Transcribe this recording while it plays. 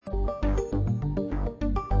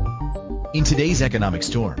In today's economic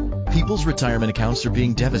storm, people's retirement accounts are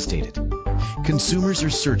being devastated. Consumers are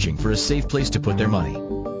searching for a safe place to put their money.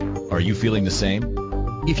 Are you feeling the same?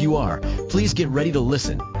 If you are, please get ready to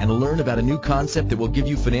listen and learn about a new concept that will give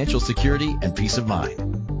you financial security and peace of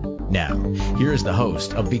mind. Now, here is the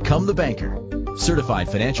host of Become the Banker, certified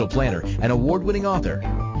financial planner and award-winning author,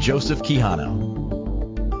 Joseph Quijano.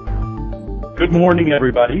 Good morning,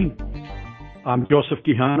 everybody. I'm Joseph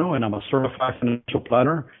Quijano, and I'm a certified financial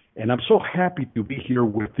planner, and I'm so happy to be here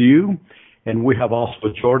with you. And we have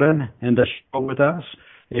also Jordan in the show with us,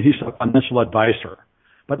 and he's a financial advisor.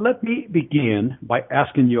 But let me begin by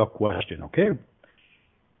asking you a question, okay?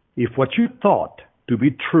 If what you thought to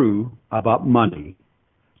be true about money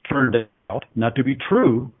turned out not to be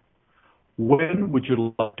true, when would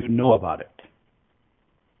you love to know about it?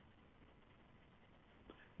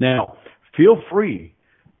 Now, feel free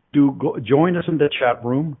to join us in the chat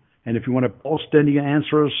room, and if you want to post any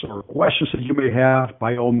answers or questions that you may have,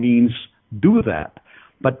 by all means, do that.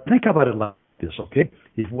 But think about it like this, okay?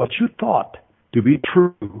 If what you thought to be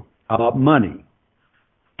true about money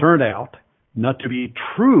turned out not to be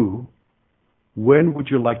true, when would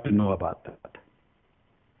you like to know about that?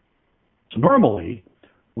 So normally,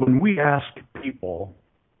 when we ask people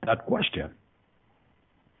that question,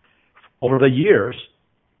 over the years,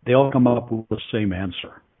 they all come up with the same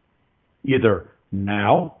answer. Either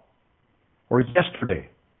now or yesterday.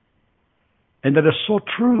 And that is so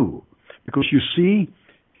true because you see,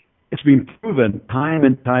 it's been proven time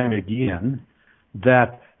and time again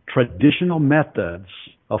that traditional methods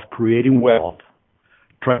of creating wealth,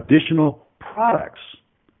 traditional products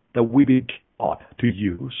that we've been taught to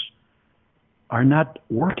use are not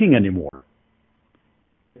working anymore.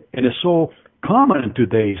 And it's so common in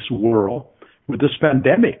today's world with this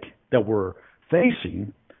pandemic that we're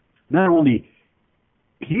facing, not only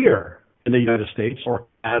here in the United States or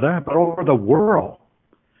Canada, but all over the world.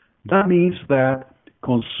 That means that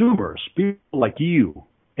consumers, people like you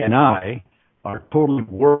and I, are totally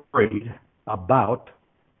worried about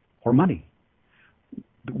our money.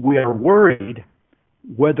 We are worried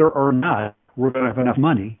whether or not we're going to have enough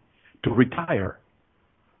money to retire.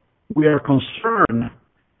 We are concerned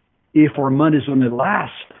if our money is going to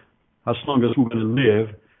last as long as we're going to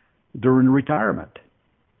live during retirement.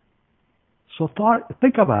 So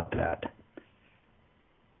think about that.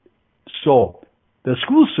 So the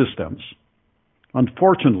school systems,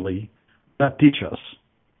 unfortunately, that teach us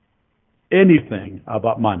anything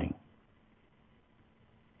about money.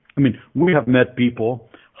 I mean, we have met people,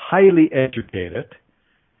 highly educated,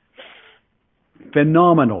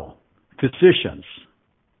 phenomenal physicians,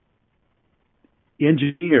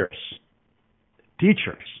 engineers,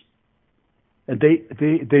 teachers, and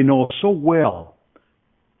they know so well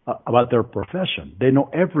about their profession. They know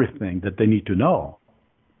everything that they need to know.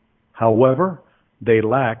 However, they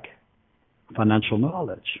lack financial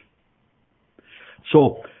knowledge.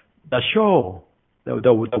 So the show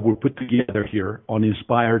that we put together here on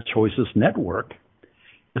Inspired Choices Network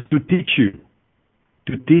is to teach you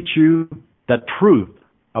the truth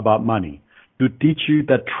about money, to teach you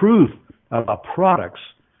the truth about products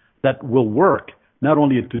that will work not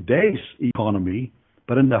only in today's economy,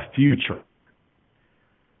 but in the future.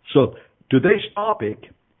 So today's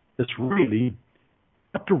topic is really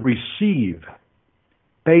how to receive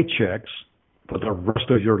paychecks for the rest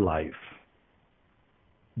of your life.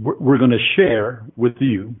 We're going to share with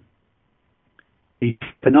you a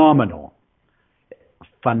phenomenal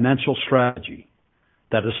financial strategy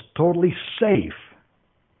that is totally safe,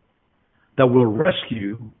 that will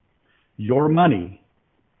rescue your money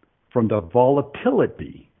from the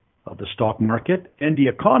volatility of the stock market and the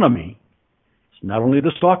economy. It's not only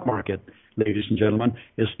the stock market, ladies and gentlemen,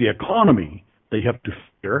 it's the economy that you have to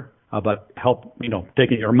fear about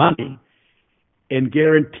taking your money, and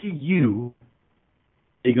guarantee you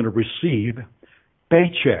you're going to receive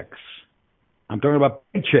paychecks. I'm talking about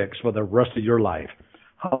paychecks for the rest of your life.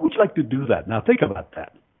 How would you like to do that? Now think about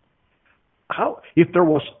that. If there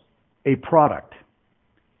was a product,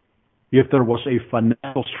 if there was a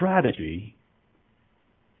financial strategy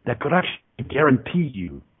that could actually guarantee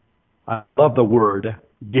you, I love the word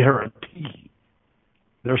guarantee.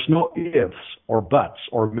 There's no ifs or buts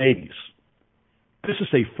or maybes. This is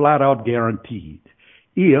a flat-out guarantee.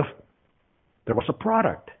 If there was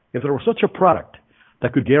such a product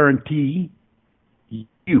that could guarantee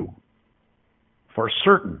you for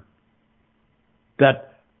certain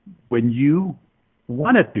that when you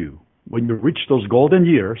reach those golden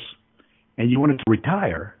years and you wanted to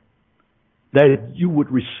retire, that you would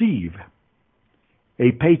receive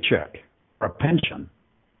a paycheck or a pension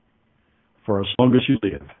for as long as you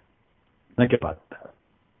live. Think about that.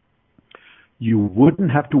 You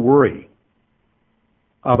wouldn't have to worry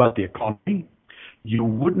about the economy. You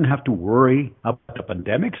wouldn't have to worry about the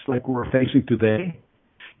pandemics like we're facing today.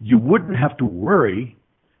 You wouldn't have to worry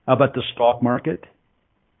about the stock market.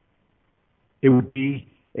 It would be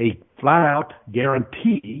a flat out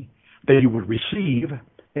guarantee that you would receive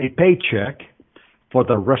a paycheck for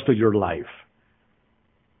the rest of your life.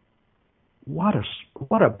 What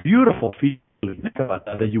a beautiful feeling about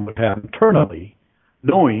that you would have internally,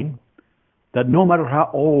 knowing that no matter how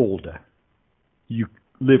old you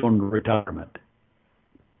live on retirement,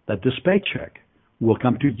 that this paycheck will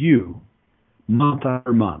come to you month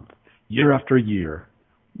after month, year after year,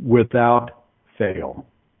 without fail.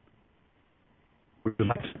 Would you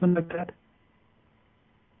like something like that?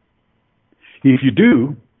 If you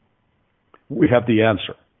do, we have the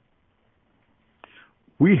answer.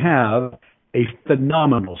 We have a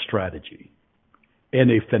phenomenal strategy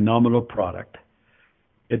and a phenomenal product.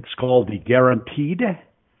 It's called the Guaranteed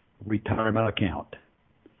Retirement Account.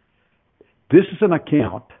 This is an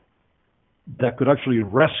account that could actually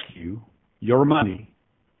rescue your money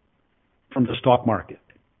from the stock market.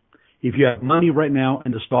 If you have money right now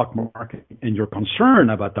in the stock market and you're concerned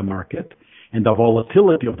about the market and the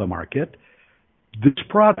volatility of the market, this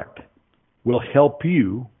product will help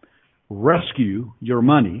you rescue your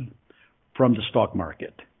money from the stock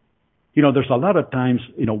market. You know, there's a lot of times,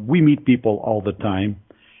 we meet people all the time,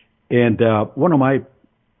 and one of my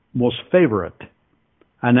most favorite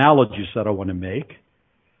analogies that I want to make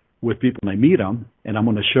with people when I meet them, and I'm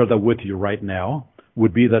going to share that with you right now,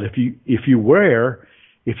 would be that if you were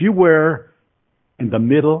in the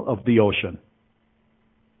middle of the ocean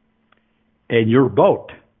and your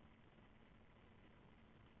boat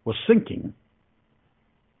was sinking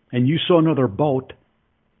and you saw another boat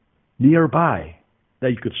nearby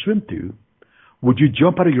that you could swim to, would you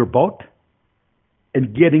jump out of your boat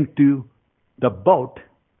and get into the boat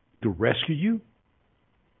to rescue you?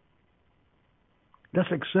 That's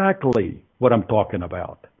exactly what I'm talking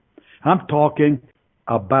about. I'm talking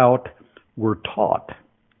about we're taught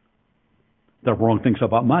the wrong things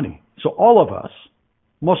about money. So all of us,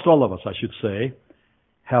 most all of us, I should say,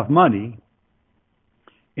 have money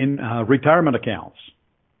in retirement accounts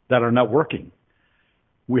that are not working.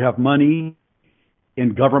 We have money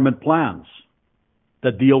in government plans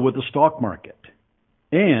that deal with the stock market.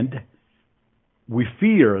 And we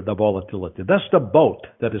fear the volatility. That's the boat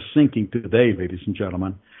that is sinking today, ladies and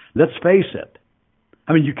gentlemen. Let's face it.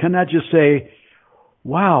 I mean, you cannot just say,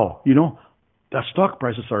 wow, the stock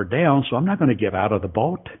prices are down, so I'm not going to get out of the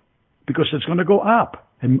boat because it's going to go up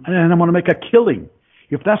and I'm going to make a killing.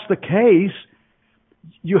 If that's the case,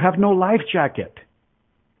 you have no life jacket.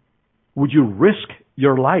 Would you risk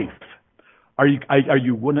your life? Do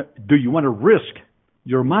you want to risk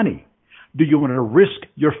your money? Do you want to risk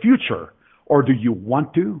your future? Or do you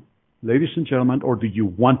want to, ladies and gentlemen, or do you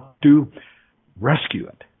want to rescue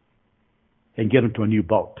it and get into a new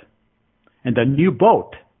boat? And the new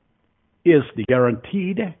boat is the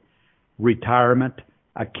Guaranteed Retirement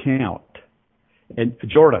Account. And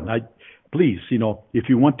Jordan, please, if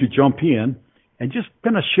you want to jump in and just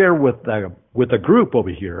kind of share with the group over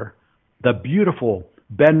here the beautiful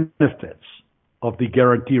benefits of the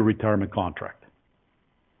Guaranteed Retirement Contract.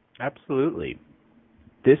 Absolutely.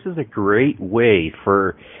 This is a great way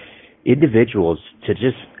for individuals to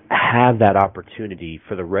just have that opportunity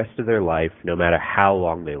for the rest of their life, no matter how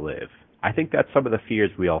long they live. I think that's some of the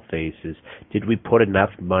fears we all face is, did we put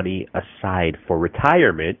enough money aside for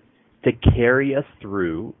retirement to carry us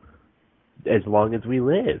through as long as we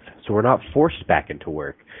live? So we're not forced back into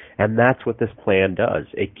work. And that's what this plan does.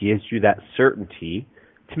 It gives you that certainty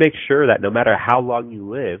to make sure that no matter how long you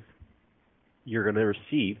live, you're going to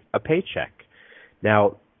receive a paycheck.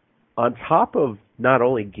 Now, on top of not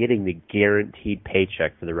only getting the guaranteed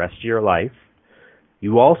paycheck for the rest of your life,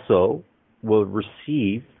 you also will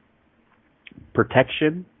receive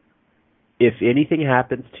protection if anything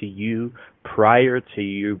happens to you prior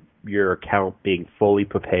to your account being fully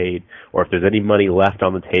prepaid, or if there's any money left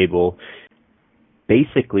on the table.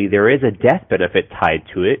 Basically, there is a death benefit tied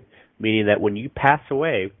to it, meaning that when you pass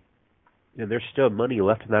away and there's still money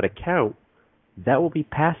left in that account, that will be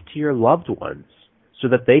passed to your loved ones so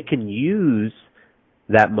that they can use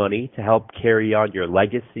that money to help carry on your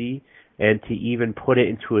legacy and to even put it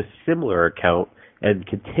into a similar account and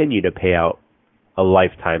continue to pay out a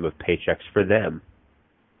lifetime of paychecks for them.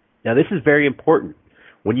 Now, this is very important.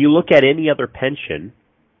 When you look at any other pension,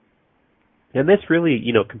 and this really,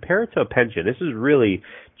 compare it to a pension. This is really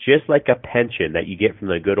just like a pension that you get from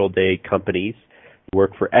the good old day companies. You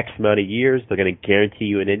work for X amount of years, they're going to guarantee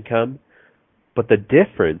you an income. But the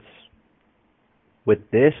difference with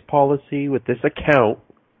this policy, with this account,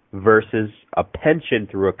 versus a pension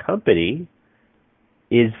through a company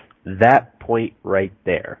is that point right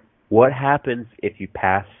there. What happens if you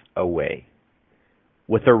pass away?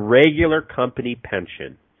 With a regular company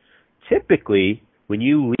pension, typically when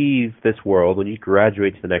you leave this world, when you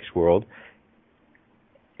graduate to the next world,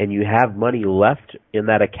 and you have money left in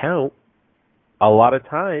that account, a lot of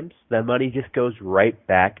times that money just goes right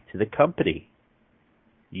back to the company.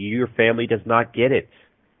 Your family does not get it.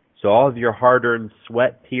 So all of your hard-earned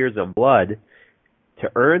sweat, tears, and blood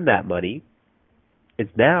to earn that money is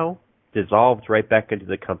now dissolved right back into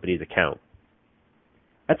the company's account.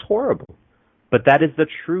 That's horrible. But that is the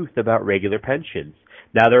truth about regular pensions.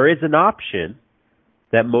 Now, there is an option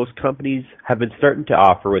that most companies have been starting to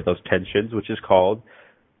offer with those pensions, which is called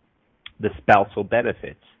the spousal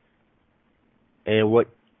benefits. And what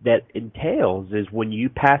that entails is when you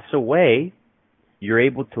pass away, you're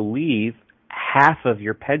able to leave half of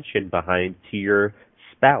your pension behind to your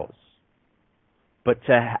spouse. But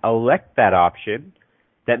to elect that option,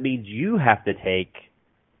 that means you have to take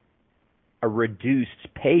a reduced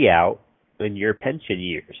payout in your pension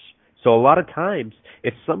years. So a lot of times,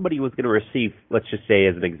 if somebody was going to receive, let's just say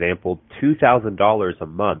as an example, $2,000 a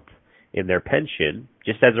month in their pension,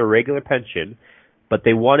 just as a regular pension, but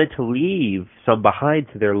they wanted to leave some behind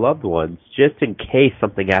to their loved ones just in case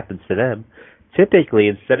something happens to them, typically,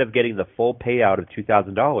 instead of getting the full payout of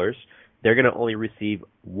 $2,000, they're going to only receive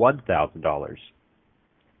 $1,000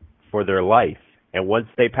 for their life. And once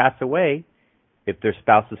they pass away, if their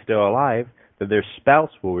spouse is still alive, then their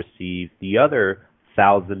spouse will receive the other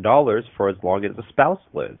 $1,000 for as long as the spouse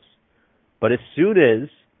lives. But as soon as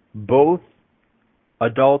both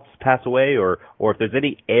adults pass away, or if there's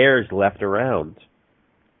any heirs left around,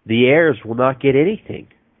 the heirs will not get anything.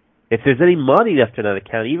 If there's any money left in that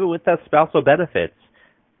account, even with that spousal benefits,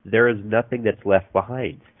 there is nothing that's left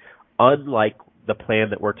behind. Unlike the plan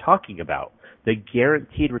that we're talking about, the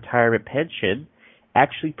guaranteed retirement pension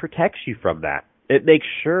actually protects you from that. It makes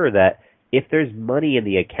sure that if there's money in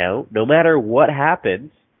the account, no matter what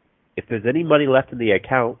happens, if there's any money left in the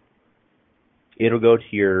account, it'll go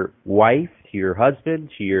to your wife, to your husband,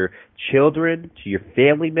 to your children, to your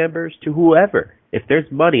family members, to whoever. If there's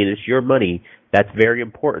money and it's your money, that's very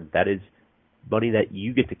important. That is money that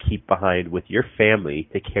you get to keep behind with your family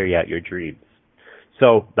to carry out your dreams.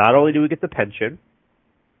 So not only do we get the pension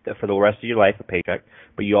for the rest of your life, a paycheck,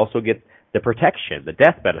 but you also get the protection, the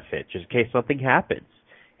death benefit, just in case something happens.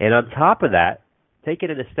 And on top of that, take it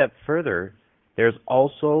a step further, there's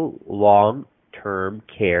also long-term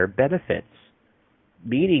care benefits,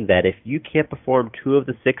 meaning that if you can't perform 2 of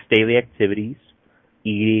the 6 daily activities,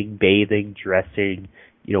 eating, bathing, dressing,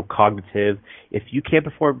 cognitive, if you can't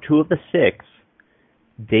perform 2 of the 6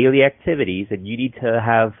 daily activities and you need to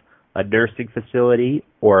have a nursing facility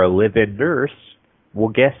or a live-in nurse, well,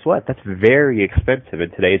 guess what? That's very expensive in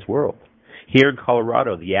today's world. Here in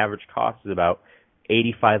Colorado, the average cost is about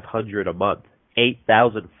 $8,500 a month,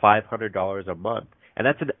 $8,500 a month. And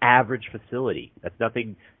that's an average facility. That's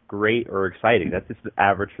nothing great or exciting. That's just an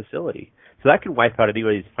average facility. So that can wipe out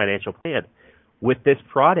anybody's financial plan. With this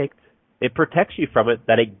product, it protects you from it,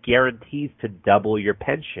 that it guarantees to double your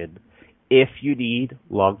pension if you need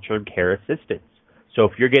long-term care assistance. So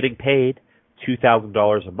if you're getting paid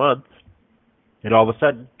 $2,000 a month, and all of a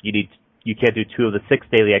sudden you can't do 2 of the 6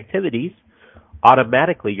 daily activities,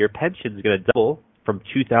 automatically your pension is going to double from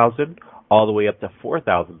 $2,000 all the way up to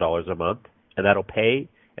 $4,000 a month, and that'll pay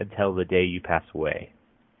until the day you pass away.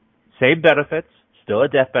 Same benefits, still a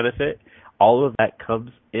death benefit. All of that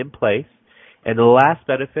comes in place. And the last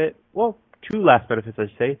benefit, well, 2 last benefits I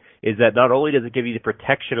should say, is that not only does it give you the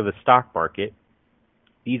protection of the stock market,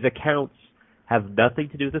 these accounts have nothing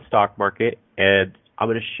to do with the stock market, and I'm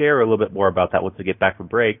going to share a little bit more about that once we get back from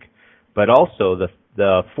break. But also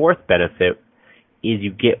the 4th benefit is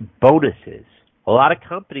you get bonuses. A lot of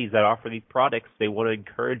companies that offer these products, they want to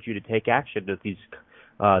encourage you to take action with these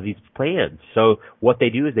plans. So what they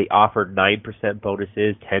do is they offer 9%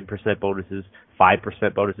 bonuses, 10% bonuses,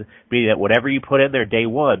 5% bonuses, meaning that whatever you put in there day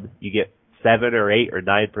one, you get 7 or 8 or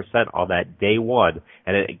 9% on that day one,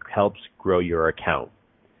 and it helps grow your account.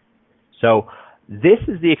 So this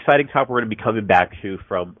is the exciting topic we're going to be coming back to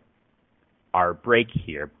from our break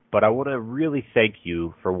here. But I want to really thank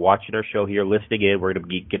you for watching our show here, listening in. We're going to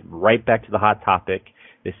be getting right back to the hot topic.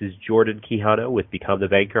 This is Jordan Quijano with Become the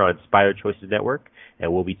Banker on Inspired Choices Network,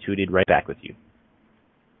 and we'll be tuning right back with you.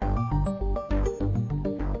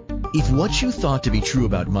 If what you thought to be true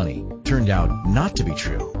about money turned out not to be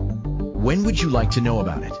true, when would you like to know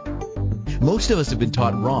about it? Most of us have been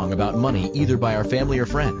taught wrong about money either by our family or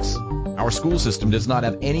friends. Our school system does not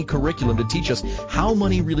have any curriculum to teach us how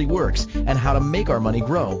money really works and how to make our money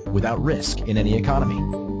grow without risk in any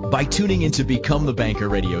economy. By tuning into Become the Banker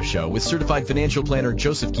radio show with certified financial planner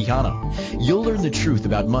Joseph Quijano, you'll learn the truth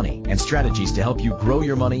about money and strategies to help you grow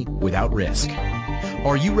your money without risk.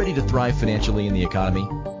 Are you ready to thrive financially in the economy?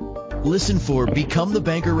 Listen for Become the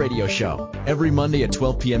Banker radio show every Monday at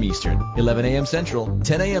 12 p.m. Eastern, 11 a.m. Central,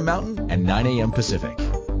 10 a.m. Mountain, and 9 a.m. Pacific.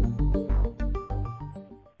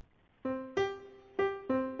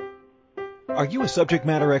 Are you a subject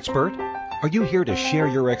matter expert? Are you here to share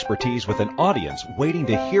your expertise with an audience waiting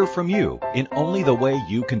to hear from you in only the way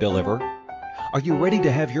you can deliver? Are you ready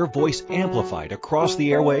to have your voice amplified across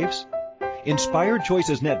the airwaves? Inspired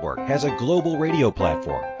Choices Network has a global radio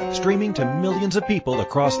platform streaming to millions of people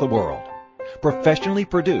across the world. Professionally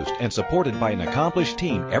produced and supported by an accomplished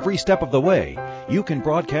team every step of the way, you can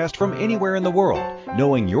broadcast from anywhere in the world,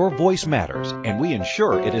 knowing your voice matters, and we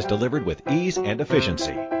ensure it is delivered with ease and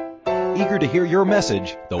efficiency. Eager to hear your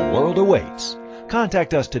message, the world awaits.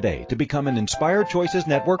 Contact us today to become an Inspired Choices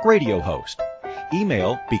Network radio host.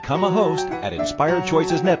 Email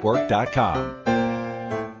becomeahost@inspiredchoicesnetwork.com.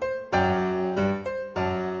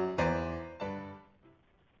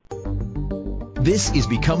 This is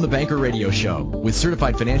Become the Banker radio show with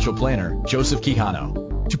certified financial planner Joseph Quijano.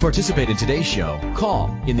 To participate in today's show,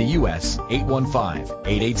 call in the U.S.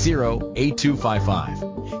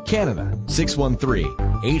 815-880-8255, Canada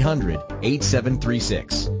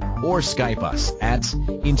 613-800-8736, or Skype us at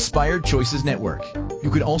Inspired Choices Network. You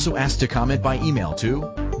can also ask to comment by email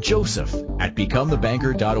to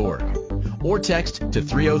joseph@becomethebanker.org or text to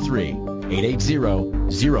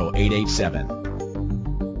 303-880-0887.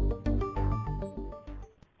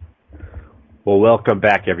 Well, welcome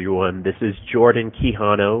back, everyone. This is Jordan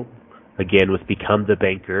Quijano, again with Become the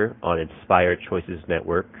Banker on Inspired Choices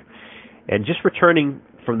Network. And just returning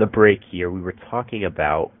from the break here, we were talking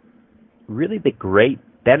about really the great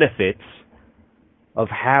benefits of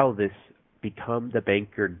how this Become the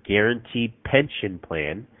Banker guaranteed pension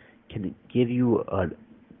plan can give you a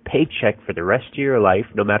paycheck for the rest of your life,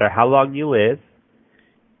 no matter how long you live.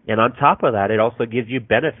 And on top of that, it also gives you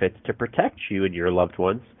benefits to protect you and your loved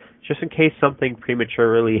ones, just in case something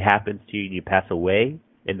prematurely happens to you and you pass away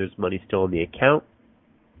and there's money still in the account.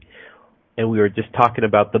 And we were just talking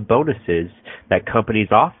about the bonuses that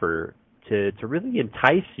companies offer to really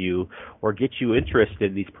entice you or get you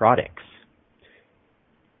interested in these products.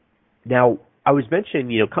 Now, I was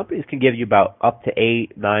mentioning, companies can give you about up to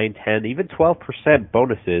 8, 9, 10, even 12%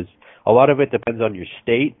 bonuses. A lot of it depends on your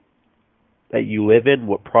state that you live in,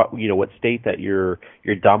 what state that your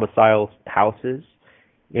domicile house is.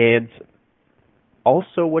 And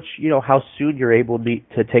also how soon you're able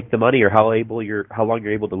to take the money, or how long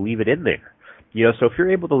you're able to leave it in there. So if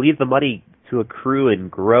you're able to leave the money to accrue and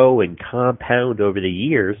grow and compound over the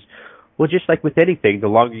years, well, just like with anything, the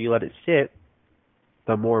longer you let it sit,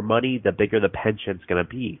 the more money, the bigger the pension's going to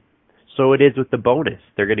be. So it is with the bonus.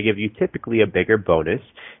 They're going to give you typically a bigger bonus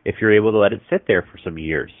if you're able to let it sit there for some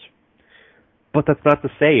years. But that's not to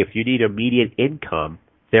say if you need immediate income,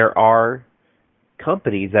 there are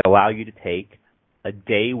companies that allow you to take a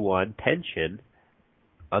day one pension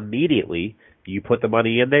immediately. You put the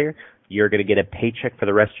money in there, you're going to get a paycheck for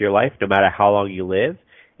the rest of your life, no matter how long you live.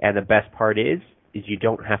 And the best part is you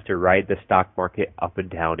don't have to ride the stock market up and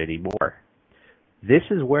down anymore. This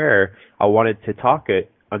is where I wanted to talk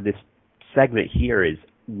on this segment here, is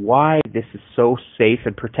why this is so safe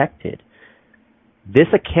and protected.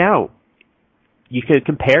 This account, you can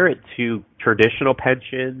compare it to traditional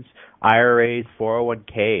pensions, IRAs,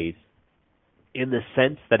 401ks, in the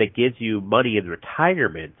sense that it gives you money in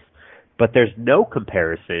retirement, but there's no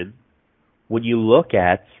comparison when you look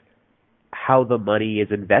at how the money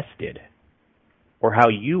is invested or how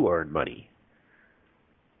you earn money.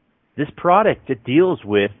 This product, it deals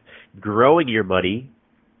with growing your money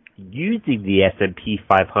using the S&P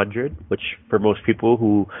 500, which for most people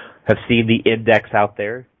who have seen the index out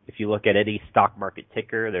there, if you look at any stock market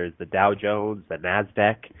ticker, there's the Dow Jones, the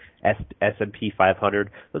NASDAQ, S&P 500.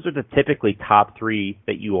 Those are the typically top three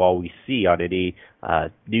that you always see on any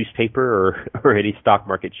newspaper or any stock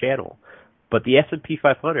market channel. But the S&P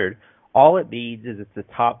 500, all it means is it's the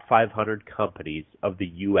top 500 companies of the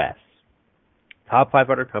U.S. Top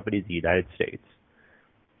 500 companies of the United States.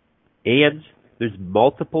 And there's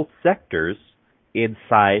multiple sectors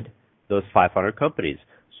inside those 500 companies.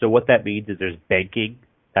 So what that means is there's banking,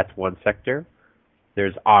 that's one sector.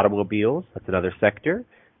 There's automobiles, that's another sector.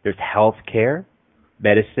 There's healthcare,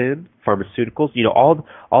 medicine, pharmaceuticals,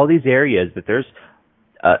 all these areas that there's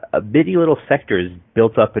a many little sectors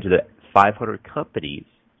built up into the 500 companies.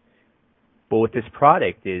 But what this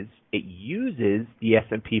product is, it uses the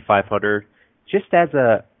S&P 500 just as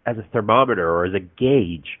a thermometer or as a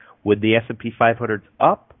gauge. When the S&P 500's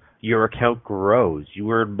up, your account grows.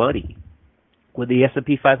 You earn money. When the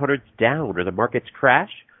S&P 500's down or the markets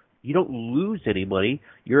crash, you don't lose any money.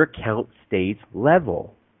 Your account stays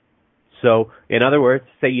level. So, in other words,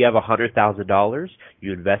 say you have $100,000,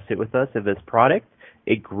 you invest it with us in this product,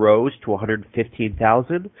 it grows to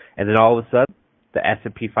 $115,000, and then all of a sudden, the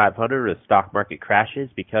S&P 500 or the stock market crashes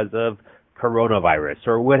because of coronavirus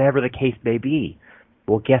or whatever the case may be.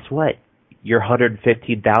 Well, guess what? Your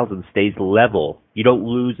 $115,000 stays level. You don't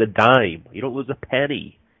lose a dime. You don't lose a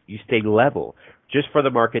penny. You stay level just for the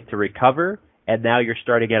market to recover, and now you're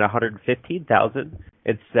starting at $115,000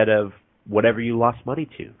 instead of whatever you lost money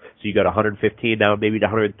to. So you got 115, now maybe to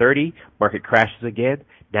 130, market crashes again,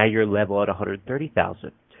 now you're level at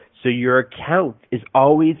 130,000. So your account is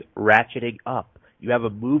always ratcheting up. You have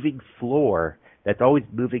a moving floor that's always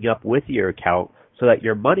moving up with your account so that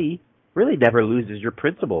your money really never loses your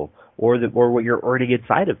principal or what you're earning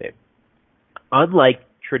inside of it. Unlike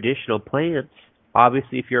traditional plans,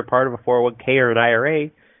 obviously if you're a part of a 401k or an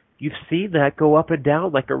IRA, you've seen that go up and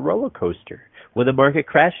down like a roller coaster. When the market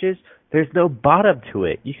crashes, there's no bottom to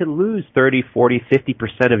it. You can lose 30, 40,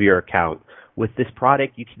 50% of your account. With this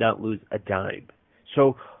product, you cannot lose a dime.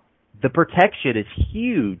 So the protection is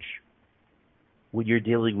huge when you're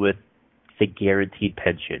dealing with the guaranteed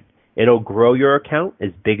pension. It'll grow your account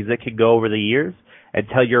as big as it can go over the years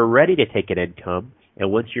until you're ready to take an income.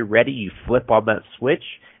 And once you're ready, you flip on that switch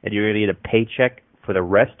and you're going to get a paycheck for the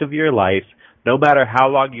rest of your life, no matter how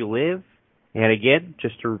long you live. And again,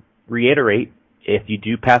 just to reiterate, if you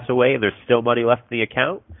do pass away and there's still money left in the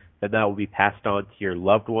account, then that will be passed on to your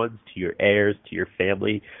loved ones, to your heirs, to your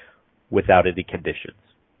family, without any conditions.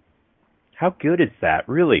 How good is that?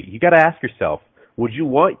 Really, you got to ask yourself, would you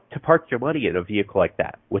want to park your money in a vehicle like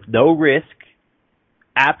that with no risk,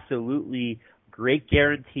 absolutely great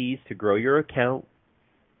guarantees to grow your account,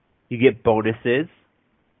 you get bonuses,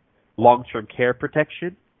 long-term care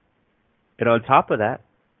protection, and on top of that,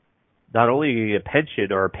 not only do you get a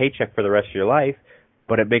pension or a paycheck for the rest of your life,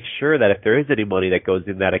 but it makes sure that if there is any money that goes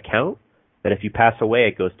in that account, that if you pass away,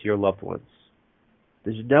 it goes to your loved ones.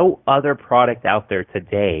 There's no other product out there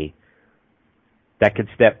today that can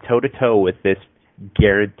step toe-to-toe with this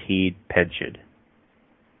guaranteed pension.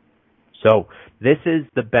 So this is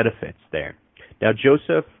the benefits there. Now,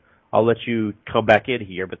 Joseph, I'll let you come back in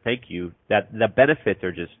here, but thank you. That the benefits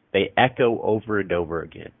are just, they echo over and over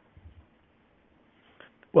again.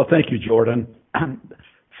 Well, thank you, Jordan.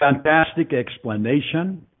 Fantastic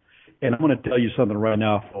explanation. And I'm going to tell you something right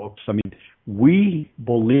now, folks. I mean, we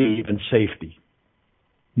believe in safety,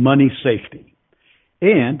 money safety.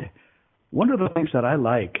 And one of the things that I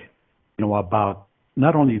like, about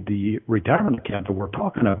not only the retirement account that we're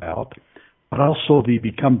talking about, but also the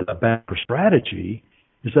Become the Banker strategy,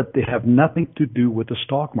 is that they have nothing to do with the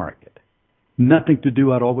stock market. Nothing to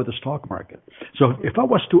do at all with the stock market. So if I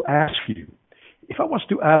was to ask each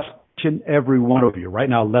and every one of you right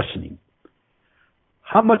now listening,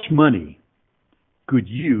 how much money could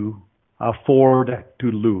you afford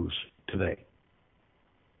to lose today?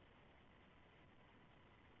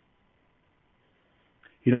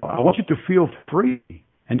 I want you to feel free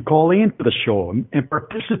and call in to the show and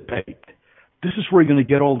participate. This is where you're going to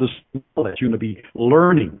get all this knowledge. You're going to be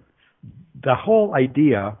learning. The whole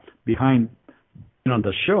idea behind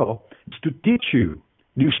the show is to teach you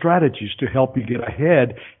new strategies to help you get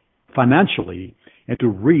ahead financially and to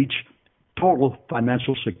reach total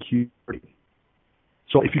financial security.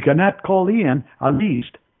 So if you cannot call in, at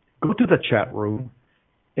least go to the chat room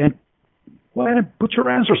and go ahead and put your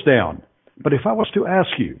answers down. But if I was to ask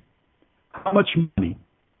you, how much money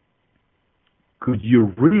could you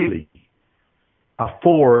really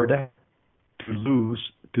afford to lose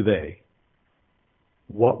today?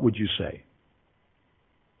 What would you say?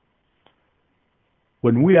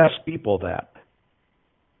 When we ask people that,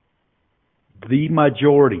 the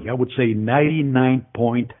majority, I would say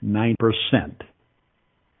 99.9%,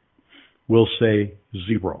 will say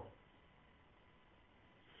zero.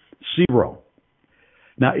 Zero.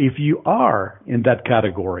 Now, if you are in that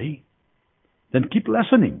category, then keep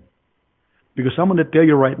listening. Because I'm going to tell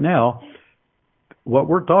you right now, what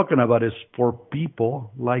we're talking about is for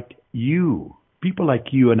people like you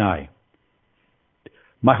and I.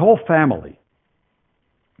 My whole family,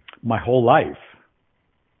 my whole life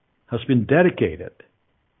has been dedicated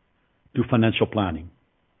to financial planning.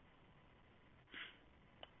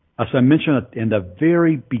 As I mentioned in the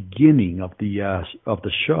very beginning of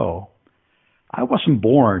the show, I wasn't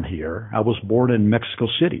born here. I was born in Mexico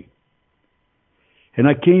City. And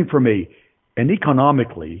I came from a an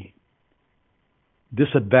economically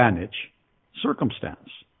disadvantaged circumstance.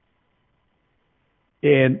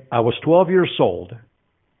 And I was 12 years old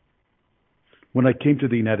when I came to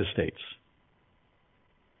the United States.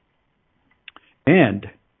 And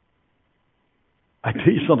I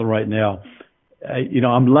tell you something right now,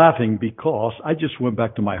 I'm laughing because I just went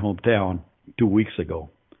back to my hometown 2 weeks ago.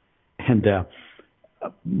 And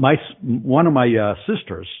one of my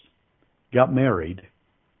sisters got married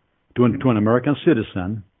to an American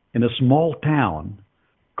citizen in a small town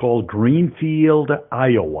called Greenfield,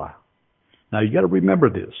 Iowa. Now, you got to remember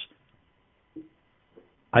this.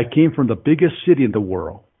 I came from the biggest city in the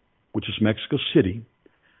world, which is Mexico City.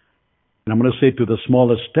 And I'm going to say to the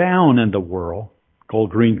smallest town in the world called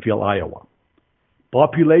Greenfield, Iowa.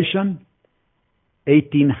 Population,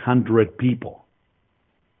 1,800 people.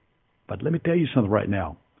 But let me tell you something right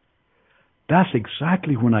now. That's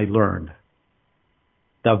exactly when I learned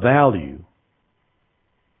the value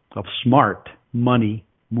of smart money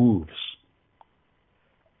moves.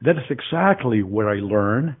 That is exactly where I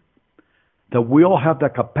learned that we all have the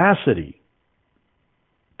capacity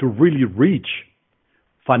to really reach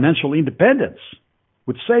financial independence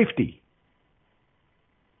with safety.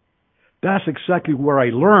 That's exactly where I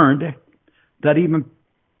learned that even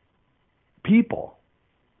people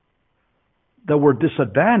that were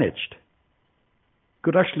disadvantaged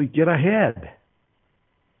could actually get ahead.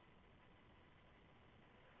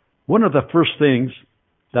 One of the first things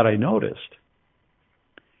that I noticed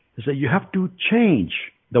is that you have to change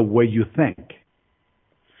the way you think.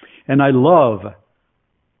 And I love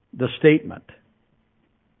the statement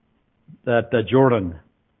that Jordan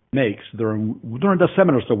makes during the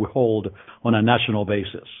seminars that we hold on a national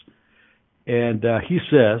basis. And he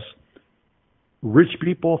says, rich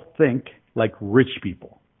people think like rich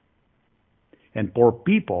people. And poor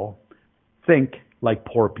people think like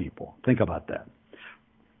poor people. Think about that.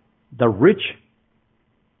 The rich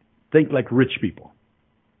think like rich people.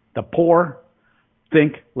 The poor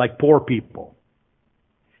think like poor people.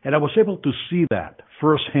 And I was able to see that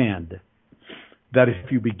firsthand, that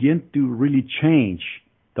if you begin to really change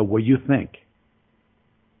the way you think,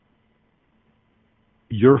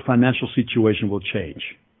 your financial situation will change.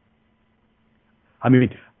 I mean,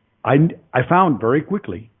 I found very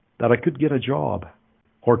quickly that I could get a job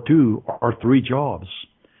or 2 or 3 jobs,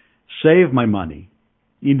 save my money,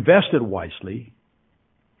 invest it wisely,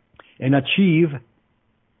 and achieve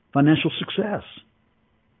financial success.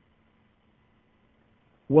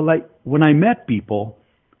 Well, when I met people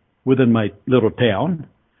within my little town,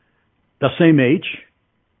 the same age,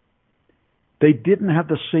 they didn't have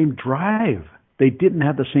the same drive. They didn't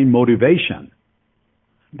have the same motivation.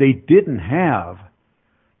 They didn't have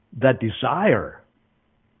that desire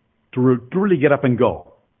to really get up and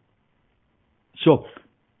go. So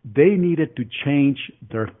they needed to change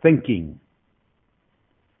their thinking.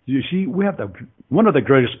 You see, we have one of the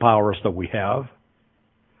greatest powers that we have,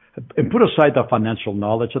 and put aside the financial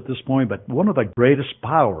knowledge at this point, but one of the greatest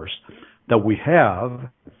powers that we have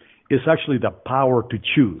is actually the power to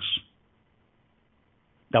choose.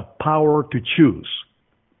 The power to choose.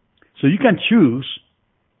 So you can choose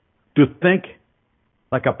to think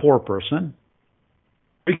like a poor person.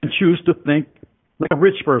 You can choose to think like a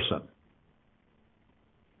rich person.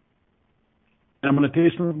 And I'm going to tell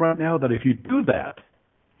you something right now, that if you do that,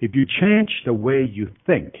 if you change the way you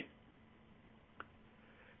think,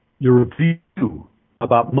 your view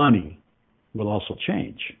about money will also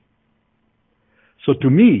change. So to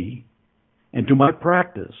me, and to my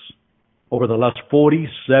practice, over the last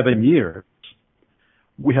 47 years,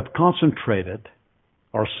 we have concentrated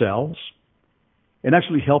ourselves in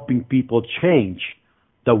actually helping people change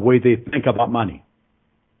the way they think about money.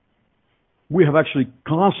 We have actually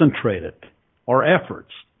concentrated our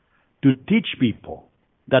efforts to teach people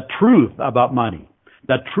the truth about money,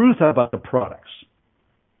 the truth about the products.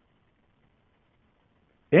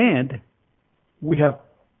 And we have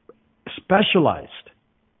specialized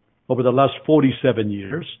over the last 47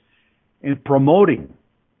 years in promoting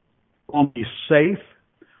only safe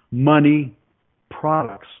money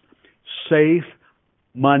products, safe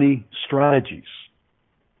money strategies,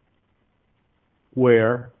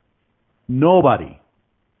 where nobody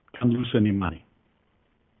can lose any money.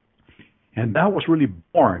 And that was really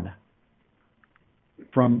born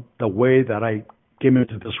from the way that I came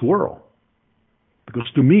into this world. Because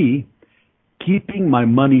to me, keeping my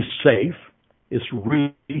money safe is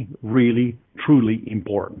really, really, truly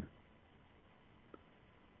important.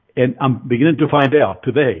 And I'm beginning to find out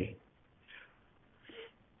today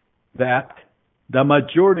that the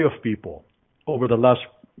majority of people over the last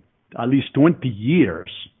at least 20 years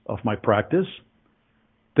of my practice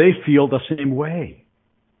they feel the same way,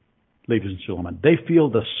 ladies and gentlemen. They feel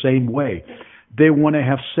the same way. They want to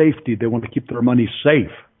have safety. They want to keep their money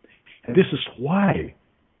safe. And this is why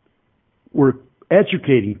we're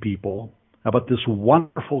educating people about these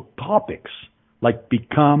wonderful topics like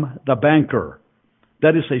Become the Banker.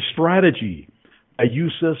 That is a strategy that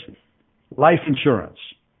uses life insurance,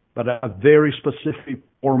 but a very specific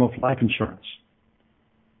form of life insurance.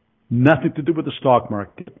 Nothing to do with the stock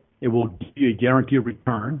market. It will give you a guaranteed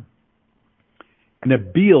return, and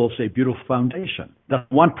it builds a beautiful foundation. That's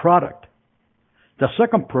one product. The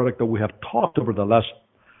second product that we have talked over the last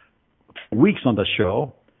weeks on the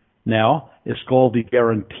show now is called the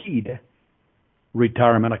Guaranteed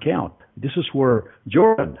Retirement Account. This is where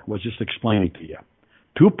Jordan was just explaining to you.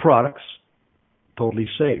 Two products, totally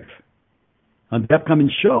safe. On the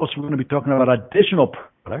upcoming shows, we're going to be talking about additional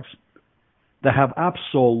products that have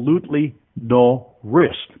absolutely no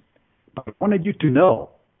risk. But I wanted you to know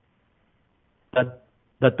that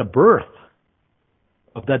the birth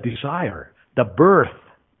of that desire, the birth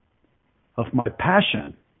of my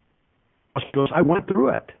passion, was because I went through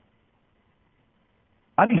it.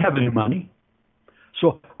 I didn't have any money,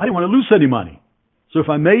 so I didn't want to lose any money. So if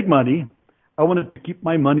I made money, I wanted to keep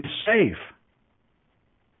my money safe.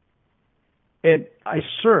 And I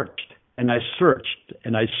searched and I searched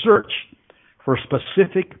and I searched for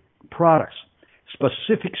specific products,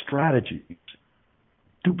 specific strategies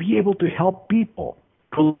to be able to help people,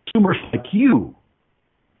 consumers like you,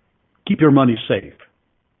 keep your money safe.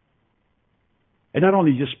 And not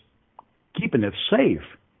only just keeping it safe,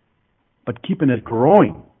 but keeping it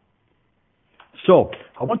growing. So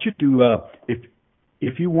I want you to,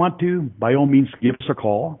 if you want to, by all means, give us a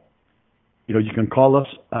call. You can call us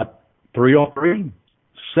at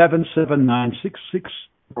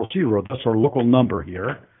 303-779-6600. That's our local number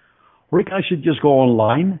here. Or you can actually just go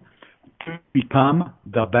online to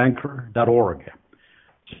becomethebanker.org.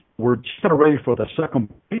 We're just ready for the second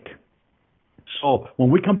break. So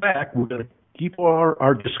when we come back, we're going to keep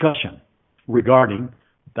our discussion regarding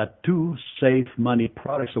the two safe money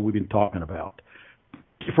products that we've been talking about.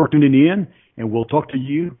 Thank you for tuning in, and we'll talk to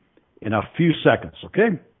you in a few seconds,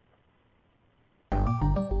 okay?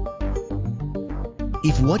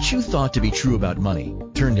 If what you thought to be true about money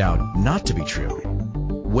turned out not to be true,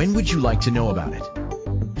 when would you like to know about it?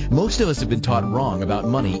 Most of us have been taught wrong about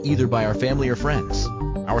money either by our family or friends.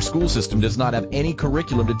 Our school system does not have any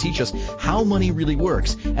curriculum to teach us how money really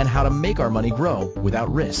works and how to make our money grow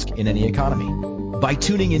without risk in any economy. By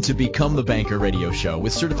tuning into Become the Banker radio show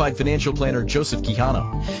with certified financial planner Joseph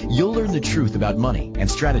Quijano, you'll learn the truth about money and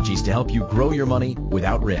strategies to help you grow your money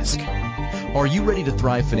without risk. Are you ready to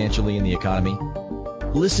thrive financially in the economy?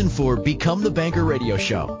 Listen for Become the Banker radio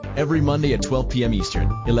show every Monday at 12 p.m.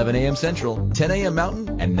 Eastern, 11 a.m. Central, 10 a.m.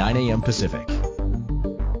 Mountain, and 9 a.m. Pacific.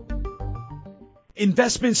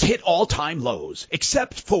 Investments hit all-time lows,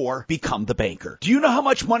 except for Become the Banker. Do you know how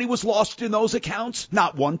much money was lost in those accounts?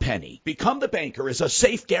 Not one penny. Become the Banker is a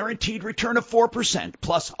safe, guaranteed return of 4%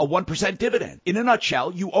 plus a 1% dividend. In a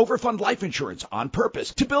nutshell, you overfund life insurance on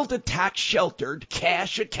purpose to build a tax-sheltered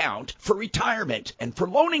cash account for retirement and for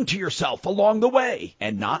loaning to yourself along the way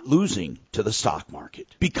and not losing to the stock market.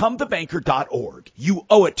 BecomeTheBanker.org. You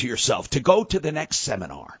owe it to yourself to go to the next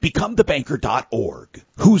seminar. BecomeTheBanker.org.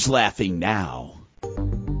 Who's laughing now?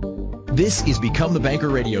 This is Become the Banker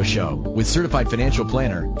radio show with certified financial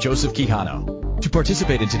planner Joseph Quijano. To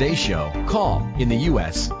participate in today's show, call in the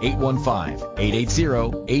U.S.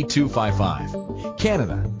 815-880-8255,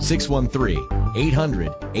 Canada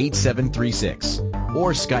 613-800-8736,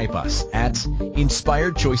 or Skype us at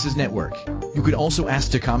Inspired Choices Network. You could also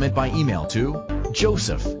ask to comment by email to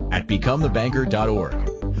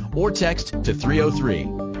joseph@becomethebanker.org or text to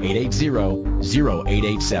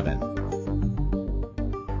 303-880-0887.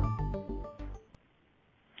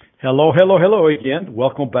 Hello again.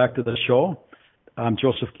 Welcome back to the show. I'm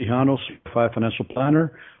Joseph Quijano, certified financial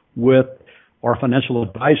planner, with our financial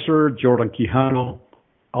advisor, Jordan Quijano,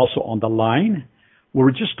 also on the line. We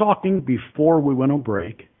were just talking before we went on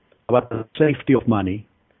break about the safety of money.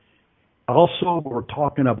 Also, we're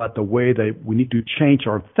talking about the way that we need to change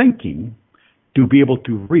our thinking to be able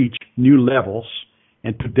to reach new levels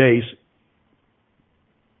in today's.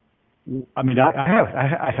 I mean,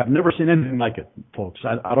 I have never seen anything like it, folks,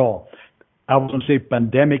 at all. I was going to say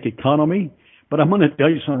pandemic economy, but I'm going to tell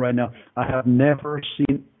you something right now. I have never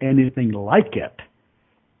seen anything like it.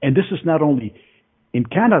 And this is not only in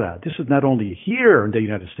Canada. This is not only here in the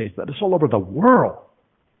United States, but it's all over the world.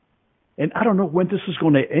 And I don't know when this is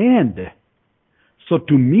going to end. So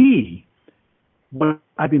to me, what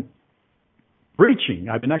I've been preaching,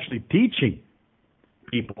 I've been actually teaching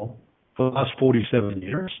people for the last 47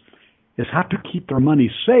 years is how to keep their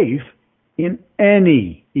money safe in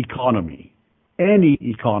any economy. Any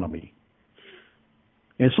economy.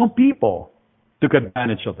 And some people took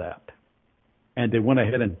advantage of that. And they went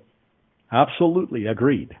ahead and absolutely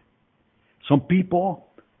agreed. Some people,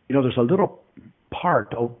 there's a little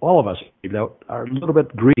part of all of us that are a little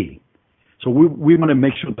bit greedy. So we want to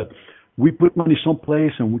make sure that we put money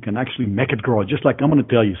someplace and we can actually make it grow. Just like I'm going to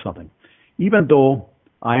tell you something. Even though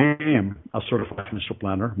I am a certified financial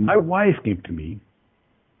planner, my wife came to me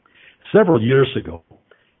several years ago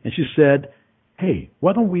and she said, hey,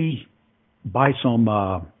 why don't we buy some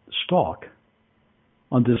stock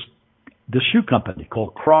on this shoe company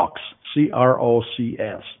called Crocs,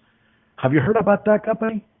 Crocs. Have you heard about that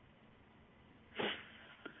company?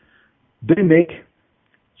 They make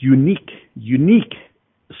unique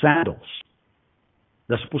sandals.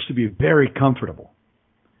 They're supposed to be very comfortable.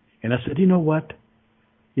 And I said, you know what?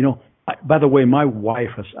 By the way, my wife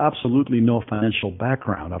has absolutely no financial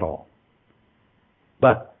background at all.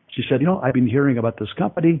 But she said, I've been hearing about this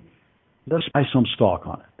company. Let's buy some stock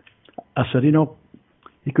on it. I said,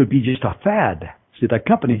 it could be just a fad. See, that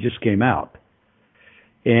company just came out.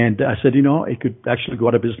 And I said, it could actually go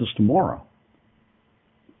out of business tomorrow.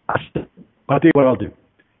 I said, I'll tell you what I'll do.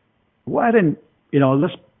 Why didn't,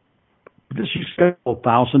 let's use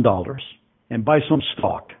 $1,000 and buy some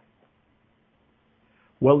stock.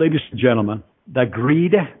 Well, ladies and gentlemen, the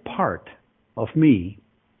greed part of me,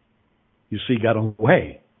 you see, got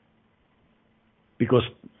away. Because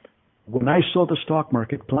when I saw the stock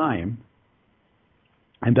market climb,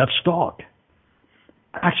 and that stock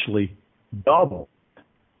actually doubled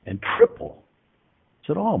and tripled, I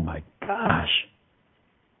said, oh my gosh,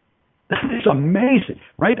 that is amazing,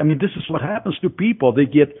 right? I mean, this is what happens to people. They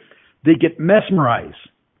get mesmerized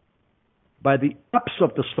by the ups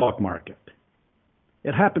of the stock market.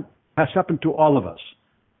 It has happened to all of us.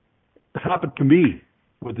 It happened to me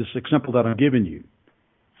with this example that I'm giving you.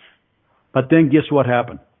 But then guess what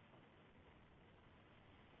happened?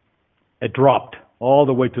 It dropped all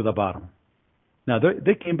the way to the bottom. Now,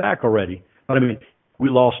 they came back already, but I mean, we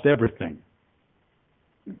lost everything.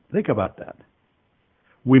 Think about that.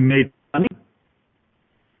 We made money,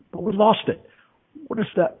 but we lost it. What does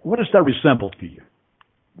that resemble to you?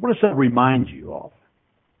 What does that remind you of?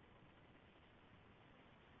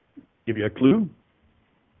 Give you a clue?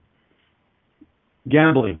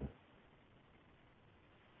 Gambling.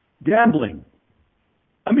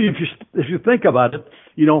 I mean, if you think about it,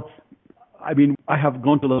 I have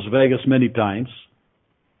gone to Las Vegas many times,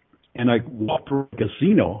 and I walk through a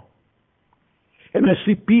casino, and I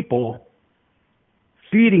see people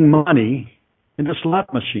feeding money in the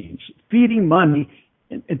slot machines, feeding money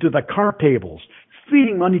into the card tables,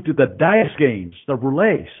 feeding money to the dice games, the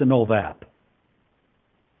roulette, and all that.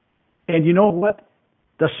 And you know what?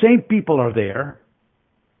 The same people are there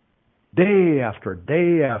day after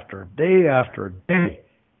day after day after day.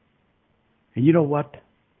 And you know what?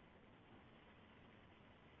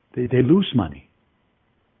 They lose money.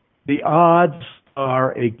 The odds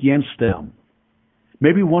are against them.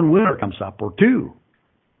 Maybe one winner comes up or two.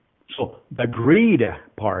 So the greed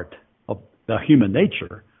part of the human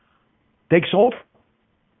nature takes over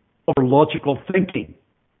logical thinking.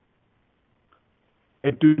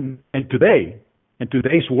 And today, in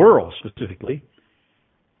today's world specifically,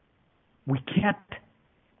 we can't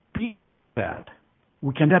be that.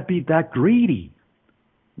 We cannot be that greedy.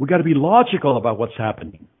 We got to be logical about what's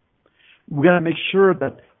happening. We got to make sure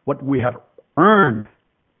that what we have earned,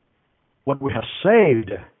 what we have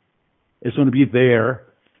saved, is going to be there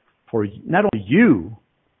for not only you,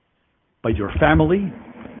 but your family,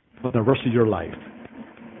 for the rest of your life.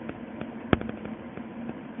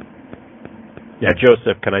 Yeah,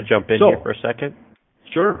 Joseph, can I jump in here for a second?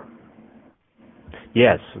 Sure.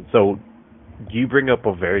 Yes. So you bring up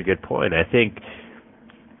a very good point. I think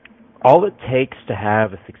all it takes to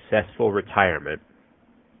have a successful retirement,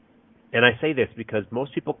 and I say this because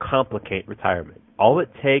most people complicate retirement. All it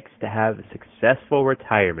takes to have a successful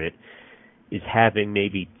retirement is having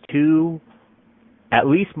maybe at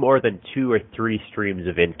least more than 2 or 3 streams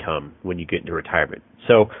of income when you get into retirement.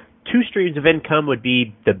 So 2 streams of income would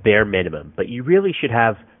be the bare minimum, but you really should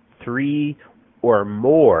have 3 or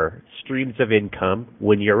more streams of income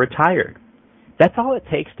when you're retired. That's all it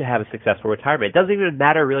takes to have a successful retirement. It doesn't even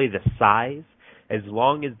matter really the size, as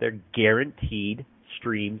long as they're guaranteed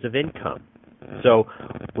streams of income. So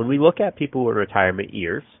when we look at people in retirement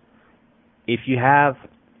years, if you have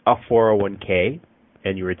a 401k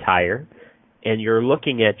and you retire, and you're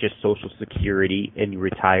looking at just Social Security and you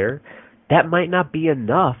retire, that might not be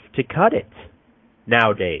enough to cut it.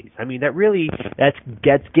 nowadays. I mean,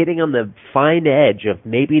 that's getting on the fine edge of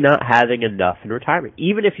maybe not having enough in retirement.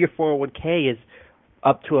 Even if your 401k is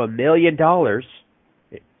up to $1 million,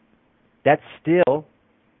 that's still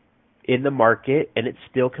in the market, and it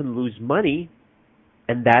still can lose money,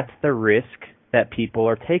 and that's the risk that people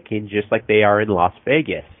are taking, just like they are in Las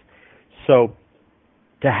Vegas. So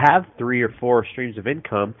to have 3 or 4 streams of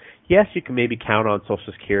income, yes, you can maybe count on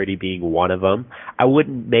Social Security being one of them. I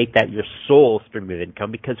wouldn't make that your sole stream of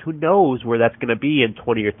income, because who knows where that's going to be in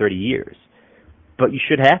 20 or 30 years. But you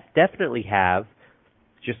should definitely have,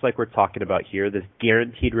 just like we're talking about here, this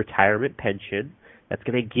guaranteed retirement pension that's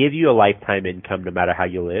going to give you a lifetime income no matter how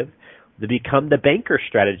you live. The Become the Banker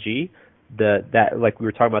strategy, that like we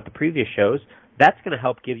were talking about the previous shows, that's going to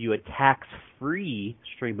help give you a tax-free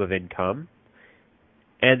stream of income.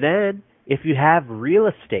 And then if you have real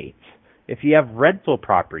estate, if you have rental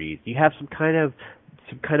properties, you have some kind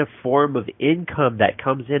of form of income that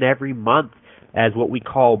comes in every month as what we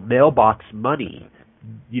call mailbox money.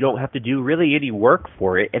 You don't have to do really any work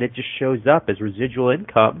for it, and it just shows up as residual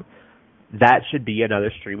income. That should be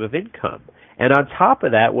another stream of income. And on top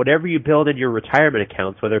of that, whatever you build in your retirement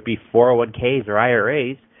accounts, whether it be 401ks or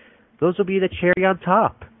IRAs, those will be the cherry on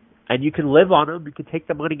top. And you can live on them, you can take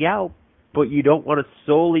the money out, but you don't want to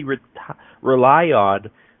solely rely on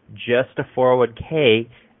just a 401k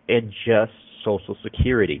and just Social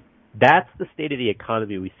Security. That's the state of the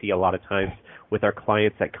economy we see a lot of times with our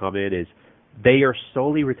clients that come in, is they are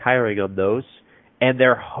solely retiring on those, and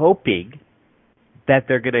they're hoping that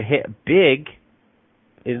they're going to hit big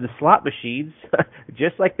in the slot machines,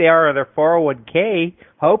 just like they are on their 401k,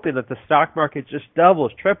 hoping that the stock market just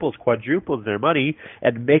doubles, triples, quadruples their money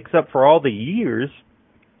and makes up for all the years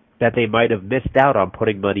that they might have missed out on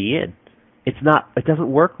putting money in. It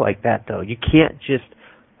doesn't work like that, though. You can't just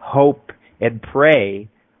hope and pray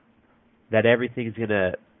that everything's going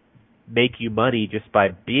to make you money just by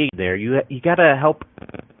being there. You got to help.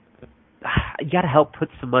 You got to help put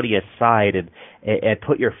some money aside and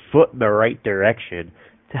put your foot in the right direction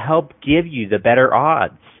to help give you the better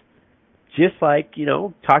odds. Just like,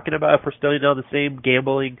 talking about, if we're still on the same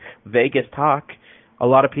gambling Vegas talk, a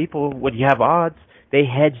lot of people, when you have odds, they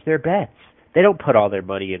hedge their bets. They don't put all their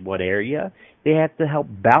money in one area. They have to help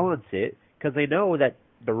balance it, because they know that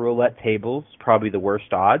the roulette table's probably the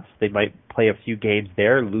worst odds. They might play a few games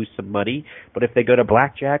there, lose some money, but if they go to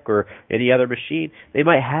blackjack or any other machine, they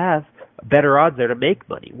might have better odds there to make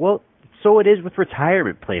money. Well, so it is with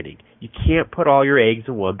retirement planning. You can't put all your eggs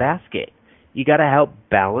in one basket. You got to help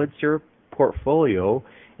balance your portfolio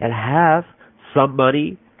and have some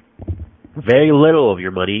money, very little of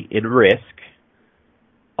your money in risk,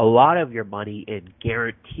 a lot of your money in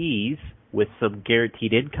guarantees with some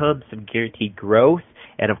guaranteed income, some guaranteed growth,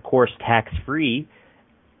 and of course tax-free.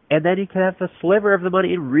 And then you can have a sliver of the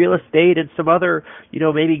money in real estate and some other,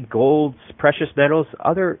 maybe golds, precious metals,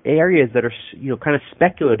 other areas that are, kind of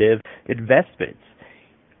speculative investments.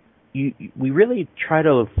 We really try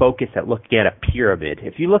to focus at looking at a pyramid.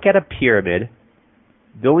 If you look at a pyramid,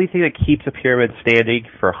 the only thing that keeps a pyramid standing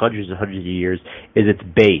for hundreds and hundreds of years is its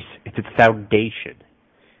base. It's its foundation.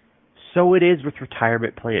 So it is with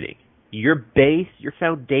retirement planning. Your base, your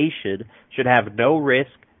foundation should have no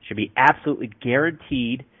risk, should be absolutely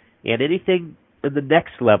guaranteed, and anything in the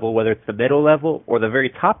next level, whether it's the middle level or the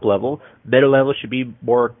very top level, middle level should be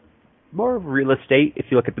more of real estate if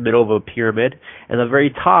you look at the middle of a pyramid, and the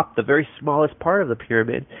very top, the very smallest part of the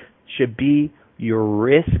pyramid, should be your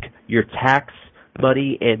risk, your tax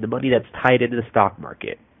money, and the money that's tied into the stock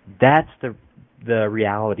market. That's the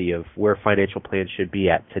reality of where financial plans should be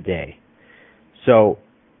at today. So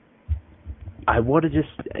I want to just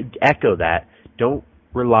echo that. Don't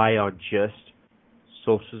rely on just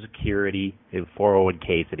Social Security and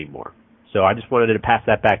 401ks anymore. So I just wanted to pass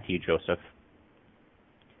that back to you, Joseph.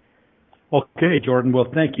 Okay, Jordan. Well,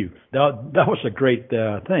 thank you. That was a great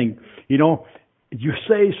thing. You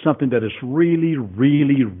say something that is really,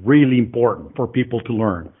 really, really important for people to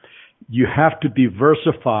learn. You have to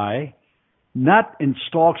diversify, not in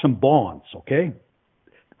stocks and bonds, okay?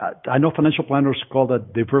 I know financial planners call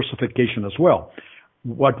that diversification as well.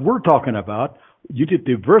 What we're talking about, you need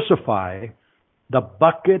to diversify the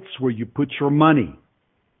buckets where you put your money.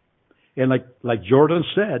 And like Jordan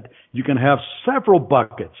said, you can have several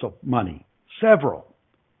buckets of money, several,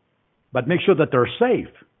 but make sure that they're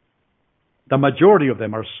safe. The majority of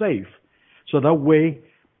them are safe. So that way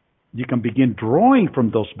you can begin drawing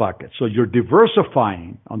from those buckets. So you're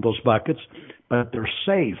diversifying on those buckets, but they're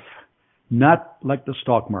safe, not like the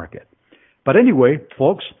stock market. But anyway,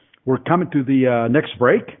 folks, we're coming to the next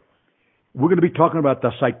break. We're going to be talking about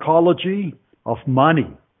the psychology of money.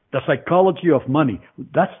 The Psychology of Money.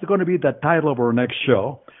 That's going to be the title of our next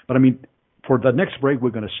show. But I mean, for the next break, we're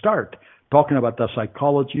going to start talking about the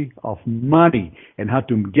psychology of money and how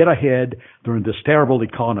to get ahead during this terrible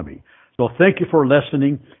economy. So thank you for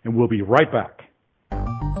listening, and we'll be right back.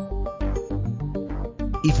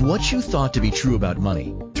 If what you thought to be true about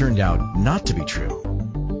money turned out not to be true,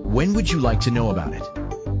 when would you like to know about it?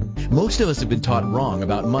 Most of us have been taught wrong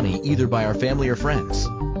about money either by our family or friends.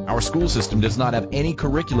 Our school system does not have any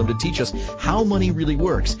curriculum to teach us how money really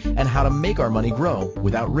works and how to make our money grow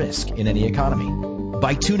without risk in any economy.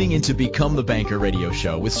 By tuning into Become the Banker radio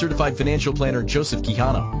show with certified financial planner Joseph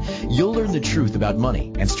Quijano, you'll learn the truth about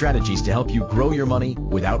money and strategies to help you grow your money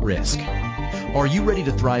without risk. Are you ready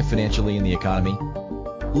to thrive financially in the economy?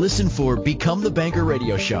 Listen for Become the Banker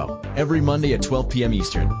radio show every Monday at 12 p.m.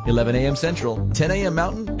 Eastern, 11 a.m. Central, 10 a.m.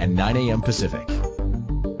 Mountain, and 9 a.m. Pacific.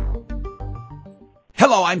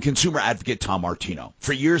 Hello, I'm consumer advocate Tom Martino.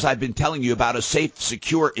 For years, I've been telling you about a safe,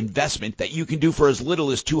 secure investment that you can do for as little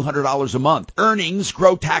as $200 a month. Earnings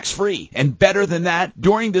grow tax-free. And better than that,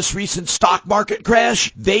 during this recent stock market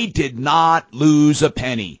crash, they did not lose a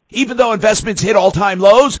penny. Even though investments hit all-time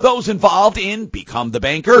lows, those involved in Become the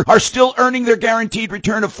Banker are still earning their guaranteed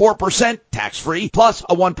return of 4% tax-free plus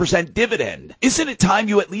a 1% dividend. Isn't it time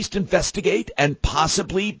you at least investigate and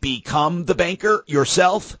possibly become the banker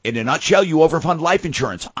yourself? In a nutshell, you overfund life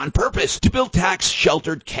insurance on purpose to build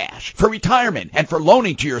tax-sheltered cash for retirement and for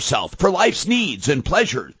loaning to yourself for life's needs and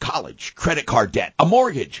pleasures, college, credit card debt, a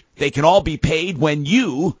mortgage. They can all be paid when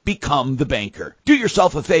you become the banker. Do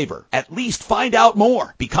yourself a favor. At least find out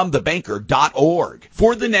more. BecomeTheBanker.org.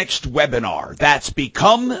 For the next webinar, that's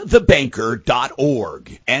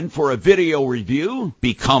BecomeTheBanker.org. And for a video review,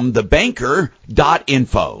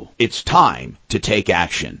 BecomeTheBanker.info. It's time to take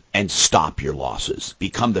action and stop your losses.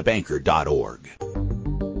 BecomeTheBanker.org.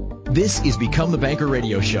 This is Become the Banker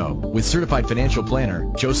radio show with certified financial planner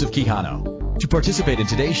Joseph Quijano. To participate in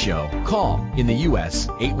today's show, call in the U.S.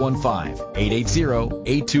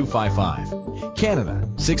 815-880-8255, Canada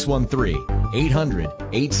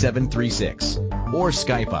 613-800-8736, or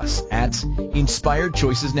Skype us at Inspired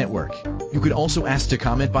Choices Network. You could also ask to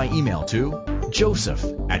comment by email to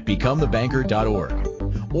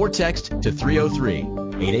joseph@becomethebanker.org or text to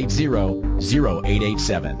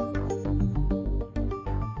 303-880-0887.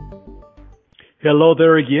 Hello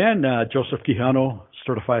there again. Joseph Quijano,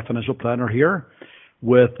 certified financial planner here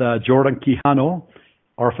with Jordan Quijano,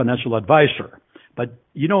 our financial advisor. But,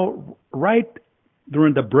 you know, right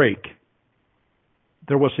during the break,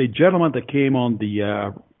 there was a gentleman that came on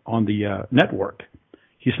the network.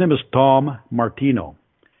 His name is Tom Martino.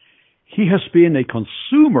 He has been a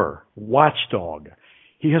consumer watchdog.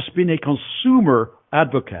 He has been a consumer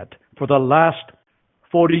advocate for the last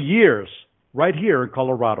 40 years right here in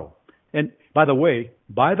Colorado. And by the way,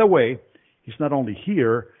 he's not only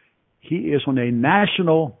here, he is on a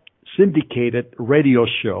national syndicated radio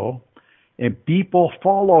show, and people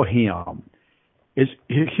follow him.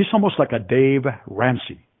 He's almost like a Dave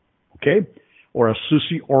Ramsey, okay, or a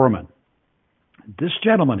Susie Orman. This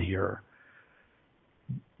gentleman here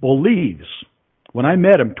believes, when I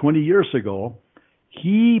met him 20 years ago,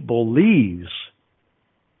 he believes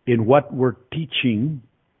in what we're teaching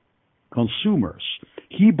consumers.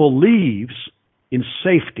 He believes in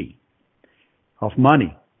safety of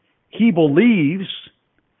money. He believes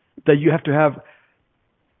that you have to have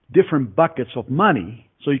different buckets of money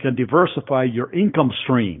so you can diversify your income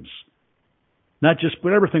streams, not just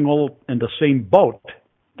put everything all in the same boat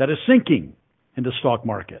that is sinking in the stock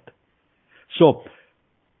market. So,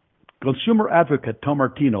 consumer advocate Tom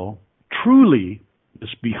Martino truly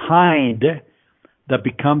is behind the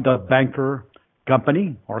Become the Banker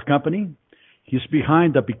company, our company. He's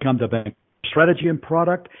behind the Become the Banker strategy and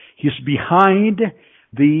product. He's behind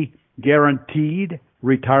the Guaranteed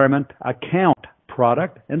Retirement Account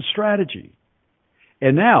product and strategy.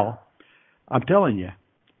 And now, I'm telling you,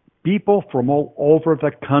 people from all over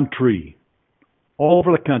the country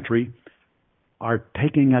are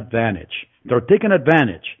taking advantage. They're taking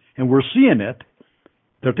advantage, and we're seeing it.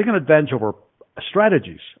 They're taking advantage of our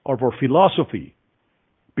strategies, of our philosophy,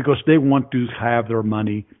 because they want to have their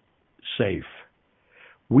money safe.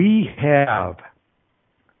 We have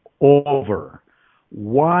over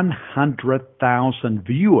 100,000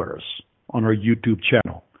 viewers on our YouTube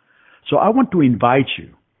channel. So I want to invite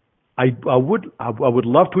you. I would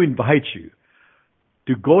love to invite you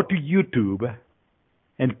to go to YouTube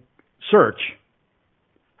and search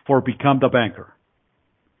for Become the Banker.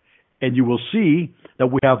 And you will see that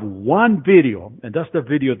we have one video, and that's the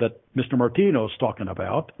video that Mr. Martino is talking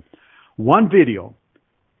about, one video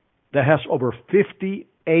that has over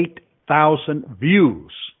 58,000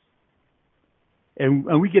 views.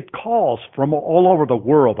 And we get calls from all over the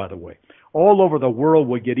world, by the way. All over the world,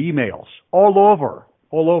 we get emails. All over.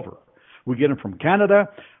 We get them from Canada,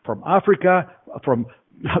 from Africa, from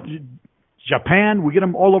Japan. We get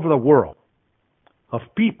them all over the world of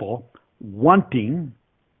people wanting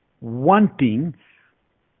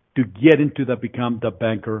to get into the become the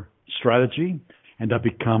banker strategy and to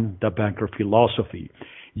become the banker philosophy.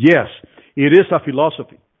 Yes, it is a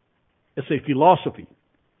philosophy. It's a philosophy.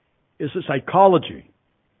 It's a psychology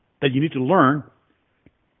that you need to learn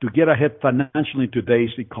to get ahead financially in today's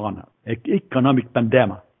economic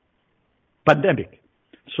pandemic.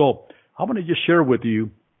 So I want to just share with you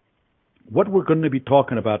what we're going to be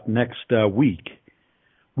talking about next week.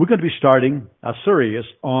 We're going to be starting a series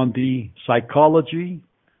on the psychology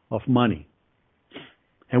of money.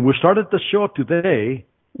 And we started the show today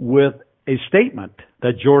with a statement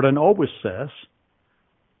that Jordan always says: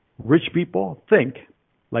 rich people think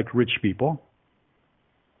like rich people.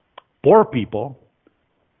 Poor people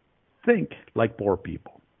think like poor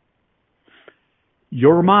people.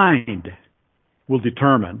 Your mind will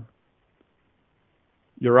determine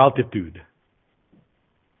your altitude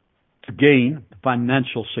to gain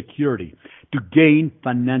financial security, to gain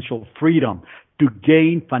financial freedom, to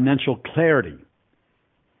gain financial clarity.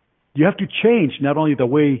 You have to change not only the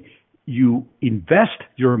way you invest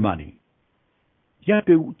your money, you have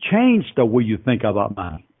to change the way you think about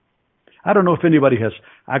money. I don't know if anybody has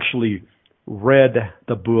actually read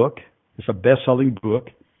the book. It's a best-selling book.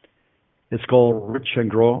 It's called Rich and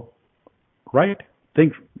Grow, right?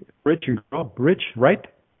 Think Rich and Grow Rich, right?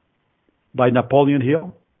 By Napoleon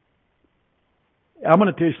Hill. I'm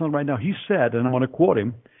going to tell you something right now. He said, and I want to quote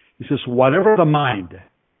him, he says, whatever the mind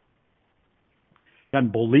can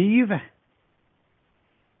believe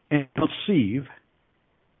and conceive,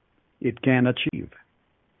 it can achieve.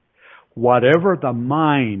 Whatever the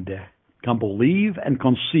mind can believe and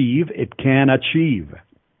conceive, it can achieve.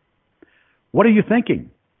 What are you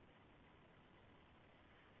thinking?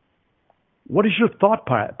 What is your thought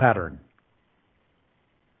pattern?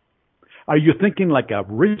 Are you thinking like a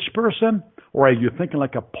rich person, or are you thinking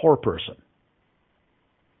like a poor person?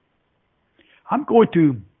 I'm going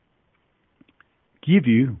to give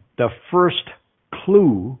you the first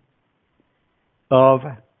clue of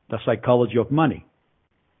the psychology of money.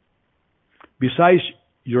 Besides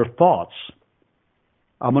your thoughts,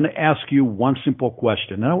 I'm going to ask you one simple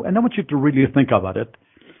question. And I want you to really think about it.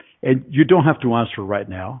 And you don't have to answer right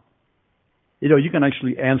now. You can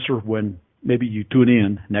actually answer when maybe you tune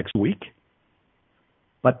in next week.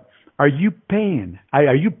 But are you paying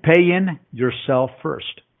yourself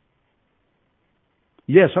first?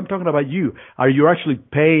 Yes, I'm talking about you. Are you actually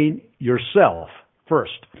paying yourself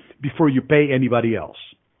first before you pay anybody else?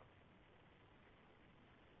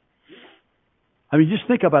 I mean, just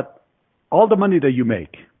think about all the money that you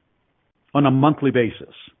make on a monthly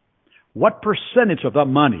basis. What percentage of that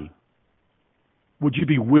money would you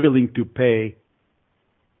be willing to pay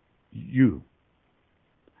you?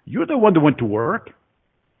 You're the one that went to work.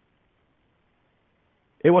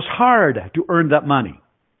 It was hard to earn that money.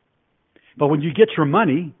 But when you get your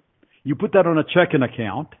money, you put that on a checking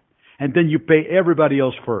account, and then you pay everybody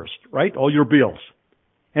else first, right? All your bills.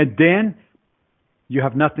 And then you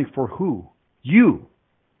have nothing for who? You.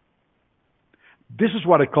 This is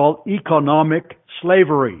what I call economic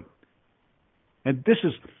slavery. And this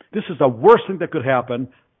is the worst thing that could happen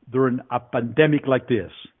during a pandemic like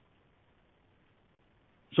this.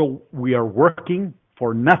 So we are working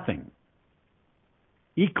for nothing.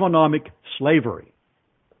 Economic slavery.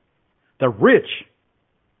 The rich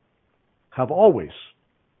have always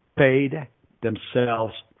paid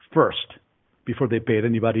themselves first before they paid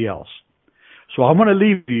anybody else. So I'm going to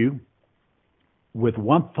leave you with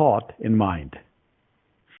one thought in mind.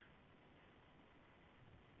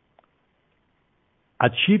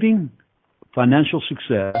 Achieving financial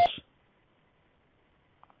success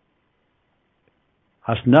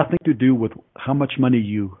has nothing to do with how much money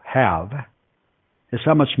you have. It's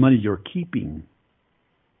how much money you're keeping.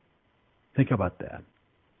 Think about that.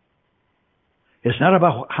 It's not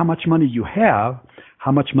about how much money you have,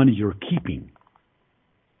 how much money you're keeping.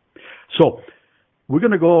 So we're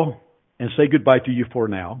going to go and say goodbye to you for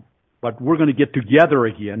now, but we're going to get together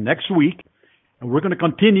again next week, and we're going to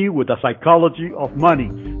continue with the psychology of money.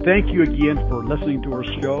 Thank you again for listening to our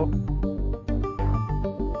show.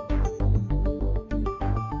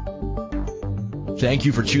 Thank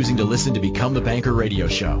you for choosing to listen to Become the Banker radio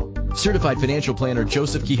show. Certified financial planner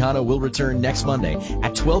Joseph Quijano will return next Monday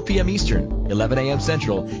at 12 p.m. Eastern, 11 a.m.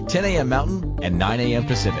 Central, 10 a.m. Mountain, and 9 a.m.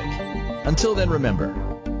 Pacific. Until then, remember,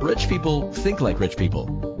 rich people think like rich people.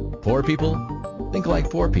 Poor people think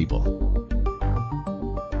like poor people.